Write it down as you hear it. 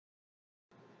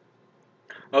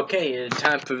Okay, it's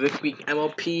time for this week's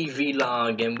MLP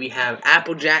vlog, and we have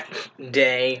Applejack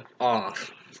Day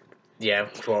Off. Yeah,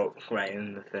 quote right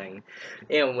in the thing.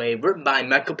 Anyway, written by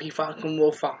Michael P. Fox and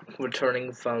Will Fox,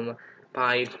 returning from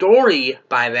by story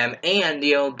by them, and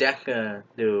the old Deca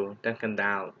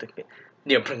Dow,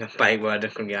 bring us back with a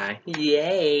different guy.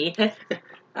 Yay!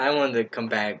 I wanted to come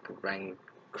back, rank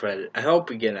credit. I hope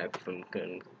we get that from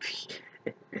good.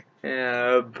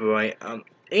 Oh boy.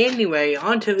 Anyway,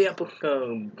 on to the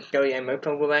episode. So yeah, my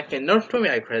phone go back and no story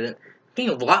I credit. Being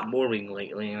a lot boring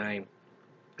lately, and I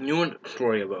knew a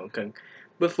story about them.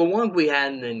 But the ones we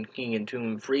had in King and 2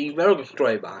 and 3, there was a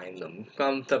story behind them.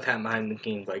 Some stuff happened behind the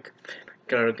Kings, like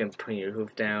Garrick and putting your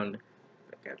hoof down.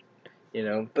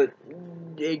 But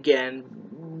again,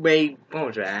 we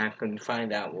pause back and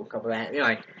find out we'll cover that.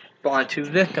 Anyway, on to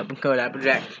this episode,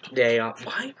 Applejack Day Off.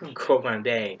 Why cook on a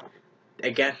day?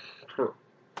 I guess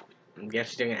I'm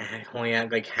guessing I only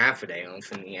had like half a day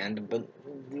off in the end, but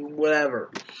whatever.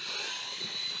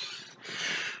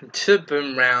 Should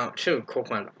have cooked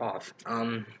one off.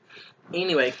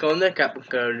 Anyway, so next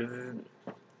episode,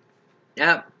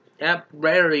 App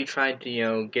rarely tried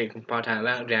to, get some part-time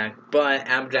Applejack, but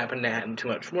Applejack been having too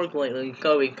much work lately,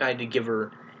 so we tried to give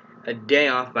her a day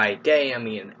off by day, I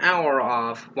mean an hour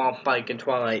off, while Spike and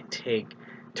Twilight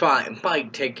and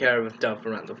Spike take care of the stuff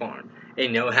around the farm. And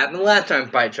you know what happened last time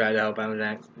Spike tried to help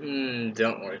Applejack?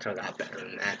 Don't worry, it turned out better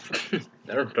than that.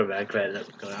 Never put back credit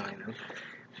up going on,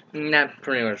 That's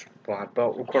pretty much the plot,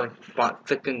 but of course, Spot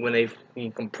fixing when they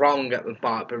some problem got with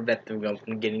Spot prevent them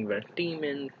from getting rid of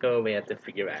demons, so they have to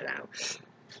figure that out.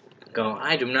 So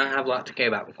I do not have a lot to care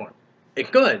about before. It's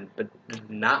good, but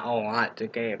not a lot to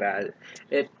care about it.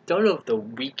 It's don't know if the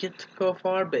weakest so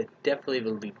far, but definitely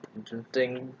the least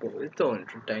interesting, but it's still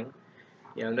interesting.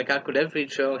 Like I could definitely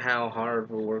show how hard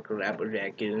of a worker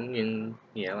Applejack is, and,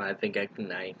 I think I can,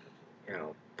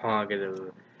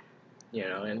 positive,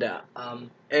 and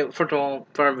first of all,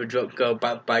 part of a joke go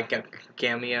by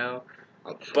cameo,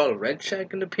 but a red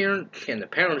check in appearance, and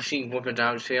apparently she working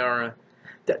down Sierra.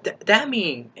 That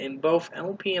means in both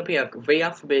LP and PF, the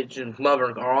alphabets and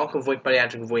mother are all voiced by the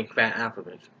actor voicing fat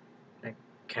alphabets. That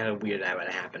kind of weird that would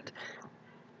have happened.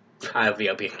 Probably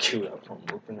I'll be a cute from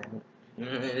looking at it.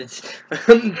 It's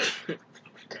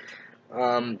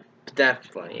that's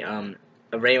funny. A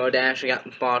Rainbow Dash got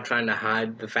the ball trying to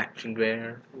hide the faction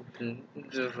glare.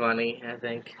 It's funny, I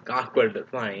think. Awkward but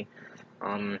funny.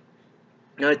 A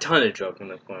ton of joking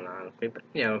that's going on,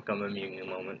 but come amusing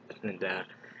moment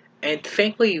and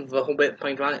frankly, the whole bit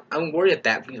playing on it, I'm worried that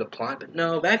that be the plot, but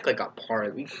no, that's like a part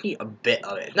of it. We see a bit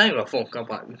of it. It's not even a full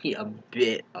plot, we see a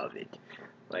bit of it.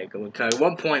 Like, at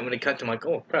one point when they cut to, I'm like,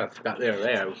 oh crap, I forgot they were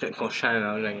there. We couldn't go shine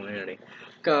out regularity.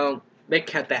 So, they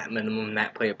kept that minimum,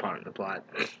 that played a part in the plot.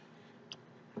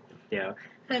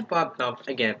 And Bob stuff,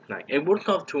 again, like, it works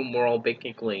off to a moral,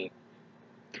 basically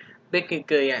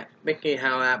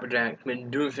how Applejack's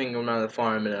been doing things around the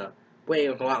farm in a way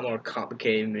a lot more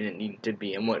complicated than it needed to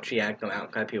be, and what she acts on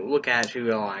outside people look at, she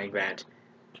realized that,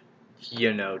 she's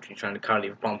trying to cut the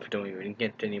problem for doing even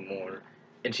get anymore,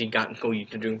 and she got so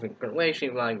used to doing things a different way, she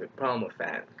realized the problem with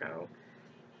that, so,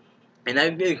 and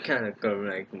I did kind of go,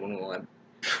 like, well,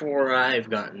 before I've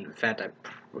gotten, in fact,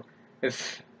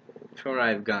 before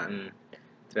I've gotten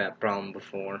to that problem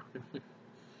before.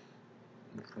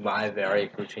 My very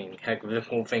routine. Heck, this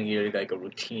whole thing here is like a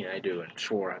routine I do, and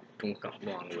sure, I'm doing something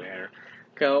wrong there.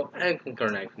 So, I can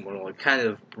turn that more kind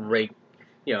of break,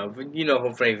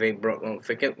 whole phrase ain't broke, won't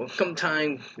fix it. Well,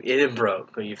 sometimes it is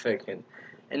broke, so you fix it.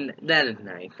 And that is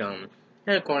nice. And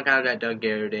of course, how that dog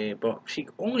get a but she's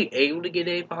only able to get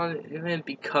a on it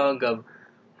because of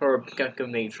her obsessive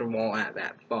nature while at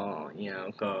that fall,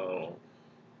 so.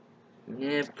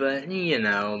 Yeah, but,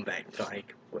 that's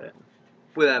like,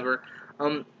 whatever.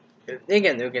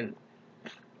 Again,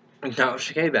 not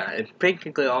okay about it. It's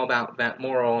basically all about that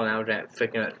moral and how that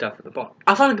figuring that stuff at the bottom.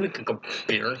 I thought we could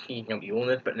compare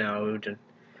this, but no, it was just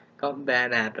got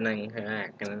bad happening,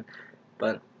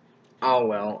 but oh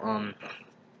well.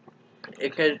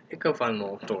 It's a fun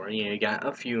little story. You got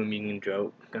a few amusing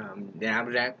jokes. The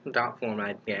Applejack top form,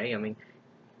 I'd say. I mean,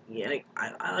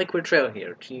 I like her trail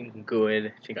here. She's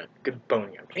good. She got good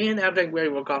bone up. And Applejack really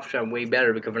work off shot way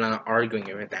better because we're not arguing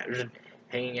about that. We're just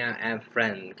hanging out as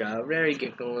friends. Very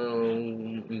getting a little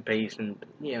impatient.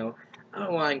 I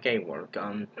don't like gay work.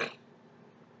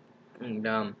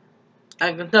 It's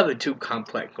nothing too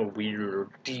complex or weird or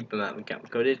deep about the game.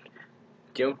 Because it's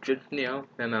just,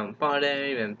 them out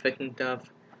party and fixing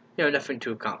stuff. Nothing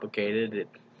too complicated.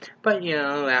 But,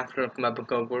 after come up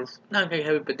with we're not gonna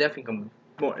have it, but definitely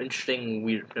more interesting,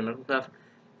 weird, criminal stuff.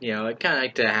 I kind of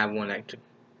like to have one extra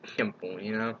simple,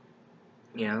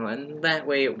 You know, and that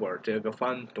way it worked. It was a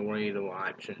fun story to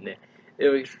watch, and it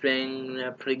was explaining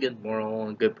a pretty good moral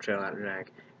and good portrayal of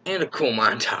Applejack, and a cool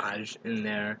montage in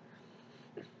there.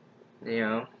 You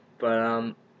know,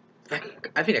 but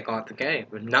I think I got the game.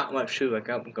 There's not much to like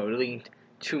up and go really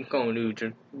too going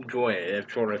to enjoy it.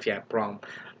 If sort of if you have problem,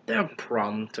 there are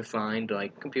problems to find.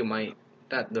 Like people might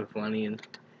that they're funny and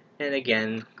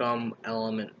again some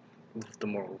element of the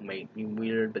moral may be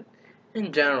weird, but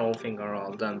in general, I think are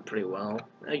all done pretty well.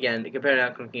 Again, compared to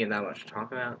not looking at that much to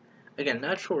talk about. Again,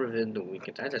 not sure if in the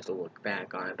weekend. I have to look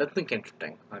back on it, but I think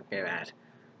interesting. Okay, that.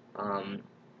 Um,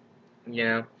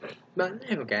 yeah, but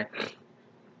okay.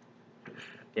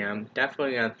 Yeah, I'm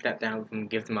definitely gonna step down and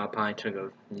give them a pie to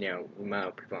go, amount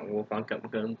of people on Wolf on Cup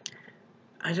because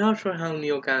I'm not sure how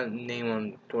Neil got a name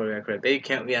on Tory record. They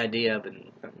can't be idea, but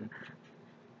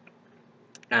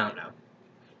I don't know.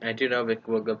 I do know that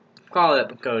we'll go call it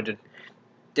because it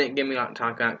didn't give me a lot to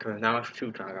talk about because not much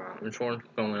to talk about. I'm sure it's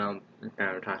going on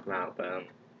kind of talk about, but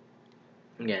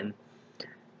again,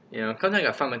 because I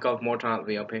got fun myself more time at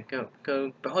VLP,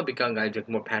 probably because I just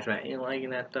more passionate and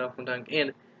liking that stuff sometimes,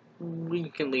 and we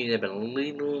can lead it a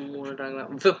little more talking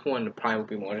about. This one would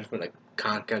probably be more just for the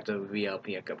concept of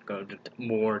VLP, I could go just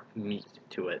more meat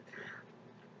to it.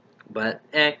 But,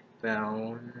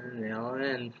 well,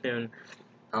 and soon,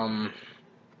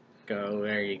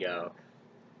 there you go.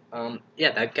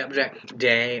 Yeah, that Applejack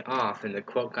day off, and the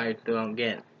quote I still don't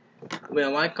get.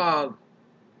 Well, I call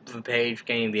the page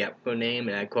getting the episode name,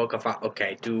 and I quote, I thought,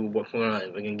 okay, do what's going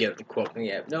on, we can get the quote, and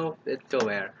yeah, no, it's still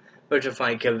there. Which is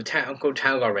like, because the Uncle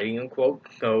Tag already in quote,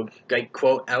 so, like,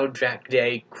 quote, Applejack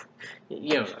Day,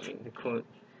 you know what I mean, the quote.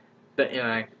 But,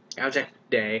 Applejack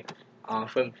Day,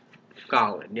 awesome,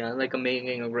 solid, like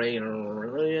amazing, or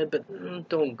great, but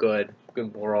still good,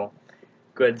 good moral,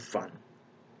 good fun.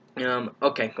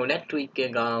 Okay, so next week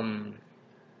is,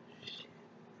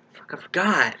 fuck, I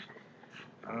forgot.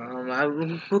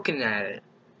 I'm looking at it.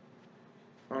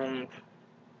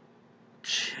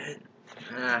 Shit.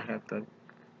 I have to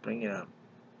bring it up.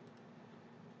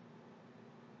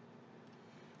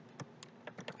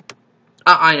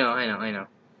 I know.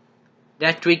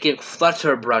 Next week is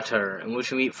Flutter Brutter, and we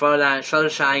should meet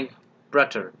Fluttershy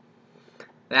Brutter.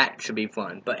 That should be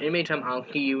fun. But in the meantime, I'll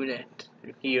see you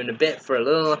in a bit for a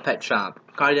little pet shop.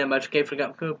 Can't that much okay for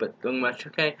Gupku, but doing much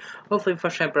okay. Hopefully,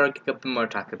 Fluttershy Brutter can get more to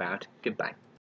talk about. Goodbye.